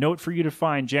 A Note for You to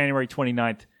Find, January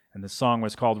 29th. And the song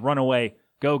was called Runaway.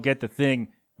 Go get the thing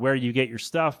where you get your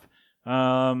stuff.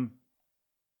 Don't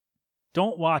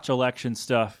watch election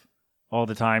stuff all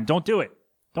the time. Don't do it.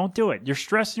 Don't do it. You're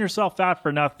stressing yourself out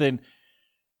for nothing.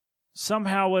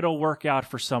 Somehow it'll work out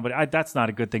for somebody. That's not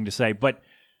a good thing to say, but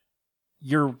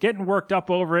you're getting worked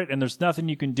up over it, and there's nothing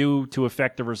you can do to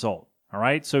affect the result. All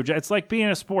right? So it's like being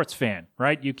a sports fan,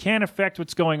 right? You can't affect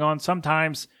what's going on.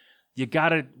 Sometimes you got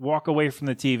to walk away from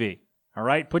the TV. All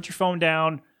right? Put your phone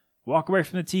down. Walk away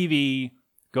from the TV.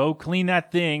 Go clean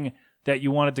that thing that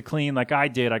you wanted to clean like I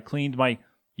did. I cleaned my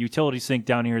utility sink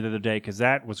down here the other day because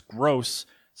that was gross.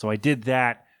 So I did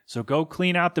that. So go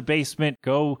clean out the basement.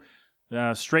 Go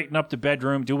straighten up the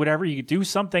bedroom. Do whatever. You do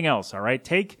something else, all right?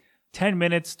 Take 10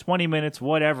 minutes, 20 minutes,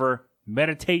 whatever.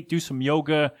 Meditate. Do some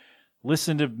yoga.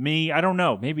 Listen to me. I don't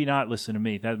know. Maybe not listen to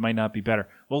me. That might not be better.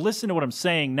 Well, listen to what I'm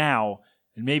saying now.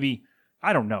 And maybe,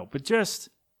 I don't know. But just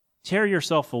tear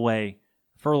yourself away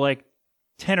for like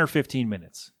 10 or 15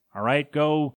 minutes. All right?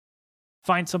 Go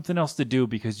find something else to do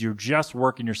because you're just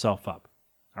working yourself up.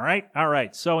 All right? All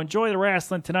right. So enjoy the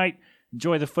wrestling tonight.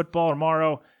 Enjoy the football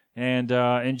tomorrow. And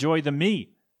enjoy the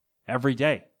me every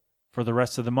day for the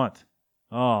rest of the month.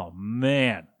 Oh,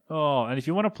 man. Oh, and if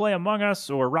you want to play Among Us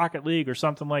or Rocket League or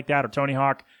something like that, or Tony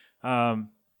Hawk, and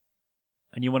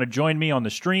you want to join me on the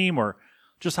stream or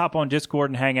just hop on Discord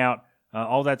and hang out,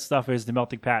 all that stuff is the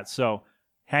Melting Pat. So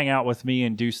hang out with me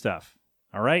and do stuff.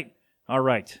 All right? All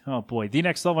right. Oh, boy.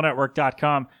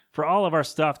 TheNextLevelNetwork.com for all of our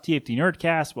stuff. TFT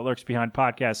Nerdcast, What Lurks Behind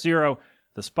Podcast Zero,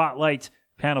 The Spotlight,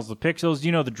 Panels of Pixels.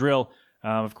 You know the drill.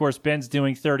 Of course, Ben's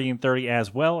doing 30 and 30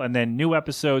 as well, and then new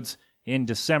episodes in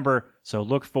December. So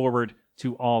look forward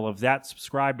to all of that.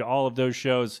 Subscribe to all of those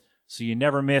shows so you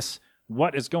never miss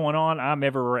what is going on. I'm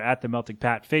everywhere at The Melting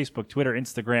Pat, Facebook, Twitter,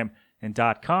 Instagram, and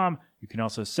 .com. You can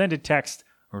also send a text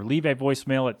or leave a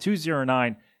voicemail at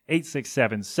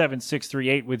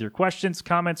 209-867-7638 with your questions,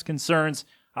 comments, concerns,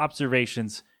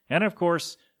 observations, and, of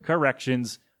course,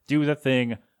 corrections. Do the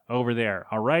thing over there.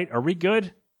 All right? Are we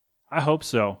good? I hope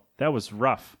so. That was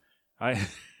rough. I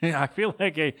feel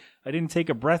like I didn't take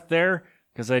a breath there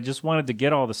because I just wanted to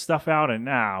get all the stuff out, and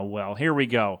well, here we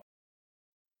go.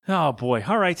 Oh, boy.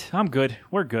 All right. I'm good.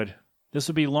 We're good. This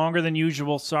will be longer than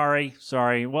usual. Sorry.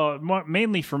 Well,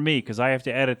 mainly for me because I have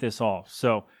to edit this all.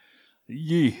 So,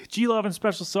 G-Love and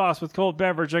Special Sauce with Cold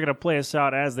Beverage are going to play us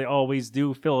out as they always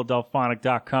do.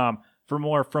 Philadelphonic.com for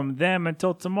more from them.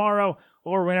 Until tomorrow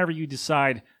or whenever you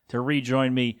decide to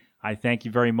rejoin me, I thank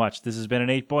you very much. This has been an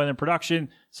 8-Boiling production.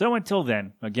 So until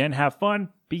then, again, have fun,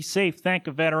 be safe, thank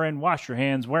a veteran, wash your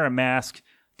hands, wear a mask,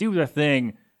 do the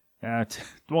thing.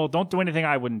 Well, don't do anything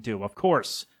I wouldn't do. Of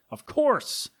course.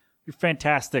 You're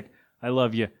fantastic. I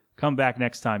love you. Come back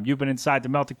next time. You've been inside the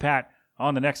Melting Pat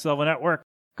on the Next Level Network.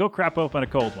 Go crap open a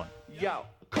cold one. Yo,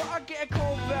 could I get a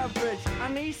cold beverage?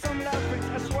 I need some leverage.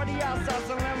 A sweaty outside,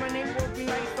 some lemonade would be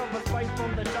nice. Of a spice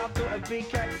from the top to a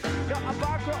BK. Yo, a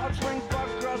vodka, a drink,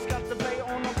 but girls got the bay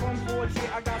on the front porch.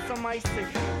 Yeah, I got some iced tea.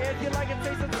 If you like a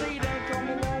taste of tea, then come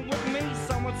along with me.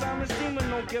 Summertime is steaming,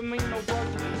 don't give me no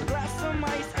bugs. Glass of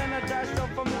ice and a dash of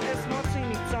from it's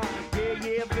martini time.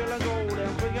 Yeah, feeling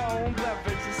golden. Bring your own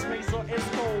beverage. It's me, so it's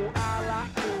cold. I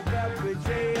like cold beverage,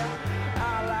 yeah. I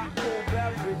like cold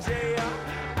beverage, yeah.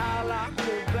 I like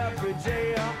cold beverage,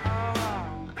 yeah.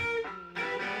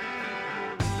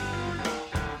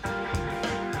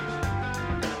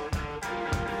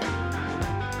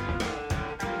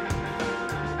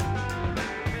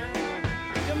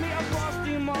 Give me a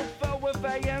frosty mug filled with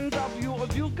A&W.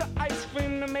 If you got ice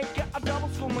cream to make it a double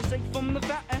scoop, mistake from the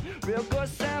fountain. Real good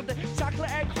sounding.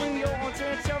 Chocolate egg cream, yo, on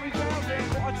cherry fountain.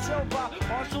 Got a chill bar,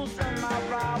 on juice in my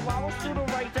ride. Waddles to the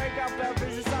right, they got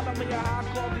beverages out of me. A hot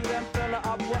coffee, then fill it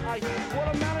up with ice.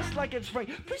 Watermelon's like a drink.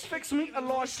 Please fix me a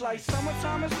large slice.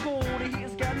 Summertime is cool, the heat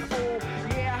is getting old.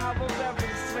 Yeah, I have a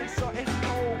beverage, drink, so it's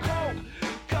cold.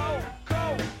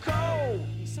 Cold.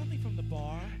 Something from the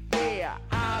bar. Yeah,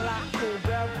 I like cold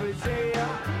beverage,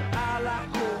 yeah. I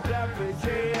like cold beverage,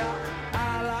 yeah.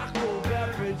 I like cold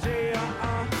beverage,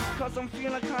 yeah. Cause I'm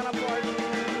feeling kinda party.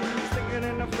 Stick it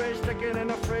in the fridge, stick it in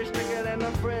the fridge, stick it in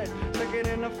the fridge, stick it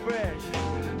in the fridge.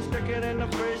 Stick it in the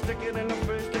fridge, stick it in the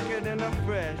fridge, stick it in the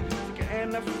fridge, stick it in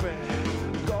the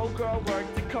fridge. Go girl,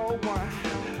 work the cold one.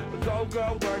 Go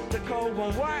girl, work the cold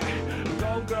one. What?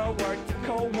 Go girl, work the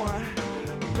cold one.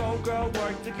 Go girl,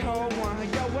 work the cold one.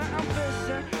 Yo, when I'm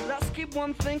fishing, let's keep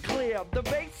one thing clear. The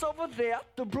bait's over there,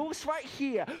 the brew's right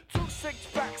here. 2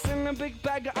 6-packs in a big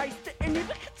bag of ice. Didn't even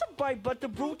get a bite, but the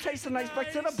brew tastes nice.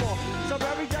 Back to the bar.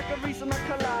 Strawberry daiquiris and a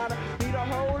colada. Need a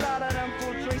whole lot of them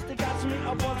fruit drinks that got me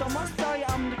a buzz. I must tell you,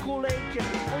 I'm the Kool-Aid kid.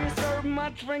 When you serve my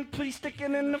drink, please stick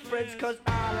it in the fridge. Cause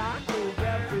I like cool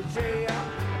beverage, yeah.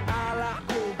 I like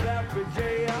cool beverage,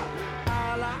 yeah.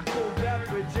 I like cool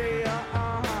beverage, yeah.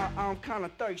 I'm kinda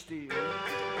thirsty.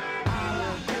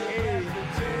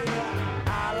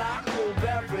 I like cool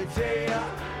beverage, yeah.